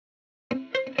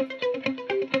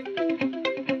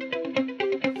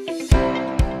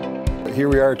Here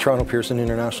we are at Toronto Pearson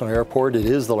International Airport. It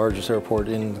is the largest airport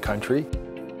in the country.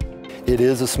 It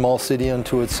is a small city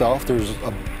unto itself. There's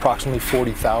approximately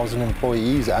 40,000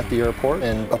 employees at the airport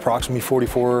and approximately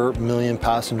 44 million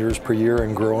passengers per year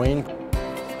and growing.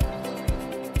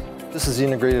 This is the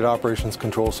Integrated Operations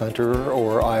Control Center,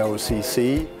 or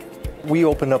IOCC. We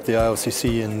opened up the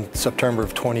IOCC in September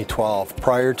of 2012.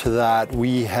 Prior to that,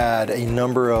 we had a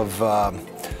number of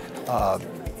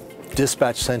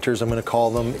dispatch centers, I'm going to call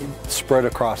them, spread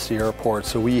across the airport.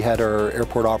 So we had our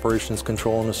airport operations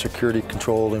control and the security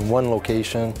control in one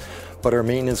location, but our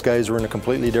maintenance guys were in a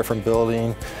completely different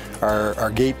building. Our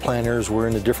gate planners were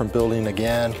in a different building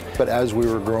again. But as we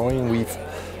were growing, we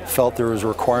felt there was a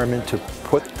requirement to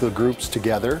put the groups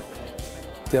together.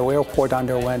 The airport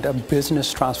underwent a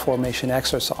business transformation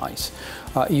exercise,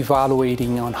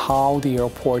 evaluating on how the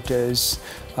airport is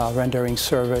rendering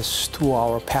service to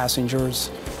our passengers,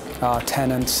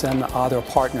 tenants, and other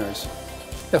partners.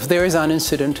 If there is an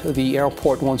incident, the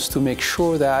airport wants to make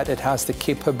sure that it has the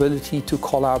capability to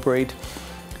collaborate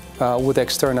with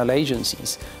external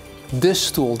agencies.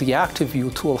 This tool, the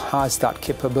ActiveView tool, has that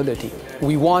capability.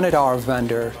 We wanted our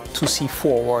vendor to see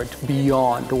forward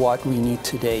beyond what we need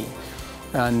today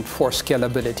and for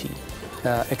scalability,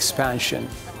 expansion.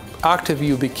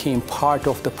 ActiveView became part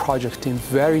of the project team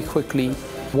very quickly.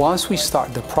 Once we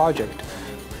start the project,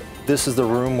 this is the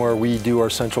room where we do our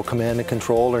central command and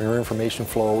control and our information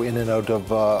flow in and out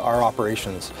of our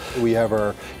operations. We have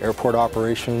our airport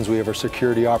operations, we have our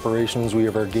security operations, we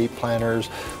have our gate planners,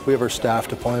 we have our staff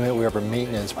deployment, we have our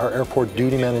maintenance. Our airport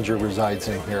duty manager resides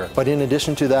in here. But in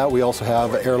addition to that, we also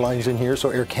have airlines in here.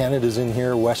 So Air Canada's in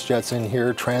here, WestJet's in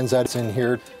here, Transat's in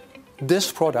here.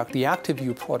 This product, the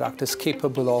ActiveView product, is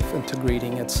capable of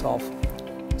integrating itself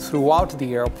throughout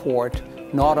the airport,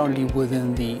 not only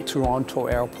within the Toronto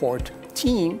Airport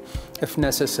team. If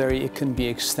necessary, it can be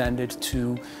extended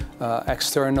to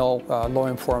external law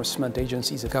enforcement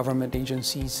agencies, government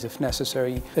agencies, if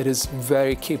necessary. It is a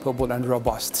very capable and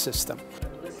robust system.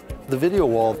 The video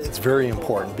wall, it's very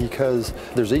important because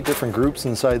there's 8 different groups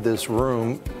inside this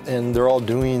room and they're all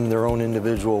doing their own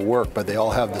individual work, but they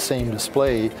all have the same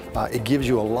display. It gives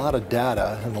you a lot of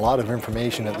data and a lot of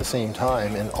information at the same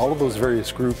time, and all of those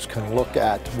various groups can look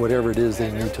at whatever it is they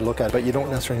need to look at, but you don't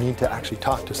necessarily need to actually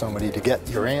talk to somebody to get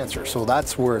your answer. So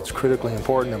that's where it's critically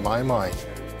important in my mind.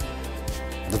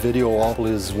 The video wall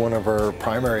is one of our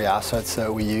primary assets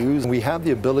that we use. We have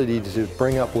the ability to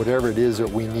bring up whatever it is that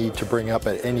we need to bring up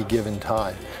at any given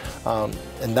time.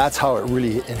 And that's how it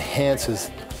really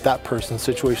enhances that person's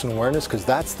situational awareness, because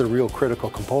that's the real critical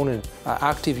component.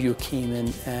 ActiveView came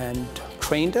in and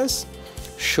trained us,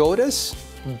 showed us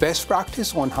best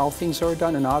practice on how things are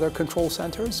done in other control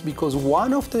centers, because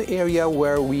one of the areas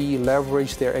where we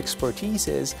leverage their expertise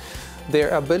is their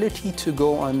ability to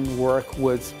go and work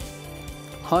with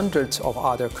hundreds of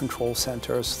other control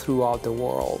centers throughout the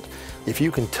world. If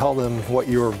you can tell them what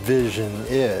your vision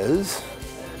is,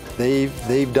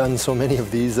 they've done so many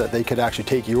of these that they could actually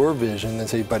take your vision and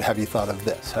say, but have you thought of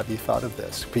this? Have you thought of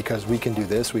this? Because we can do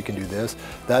this, we can do this.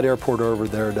 That airport over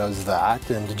there does that,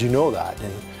 and did you know that?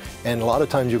 And a lot of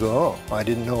times you go, oh, I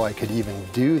didn't know I could even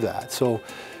do that. So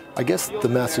I guess the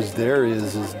message there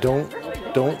is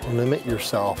don't limit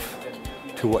yourself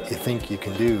to what you think you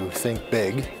can do. Think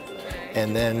big.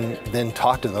 And then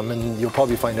talk to them, and you'll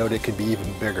probably find out it could be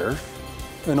even bigger.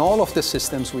 In all of the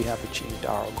systems, we have achieved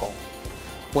our goal.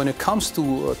 When it comes to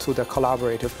the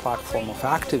collaborative platform of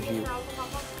ActiveView,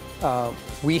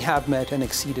 we have met and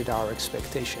exceeded our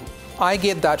expectation. I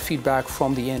get that feedback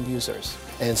from the end users.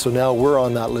 And so now we're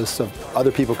on that list of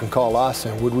other people can call us,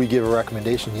 and would we give a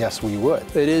recommendation? Yes, we would.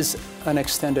 It is an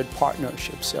extended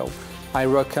partnership, so I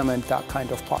recommend that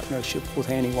kind of partnership with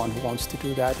anyone who wants to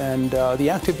do that, and the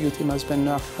ActiveView team has been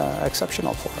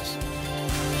exceptional for us.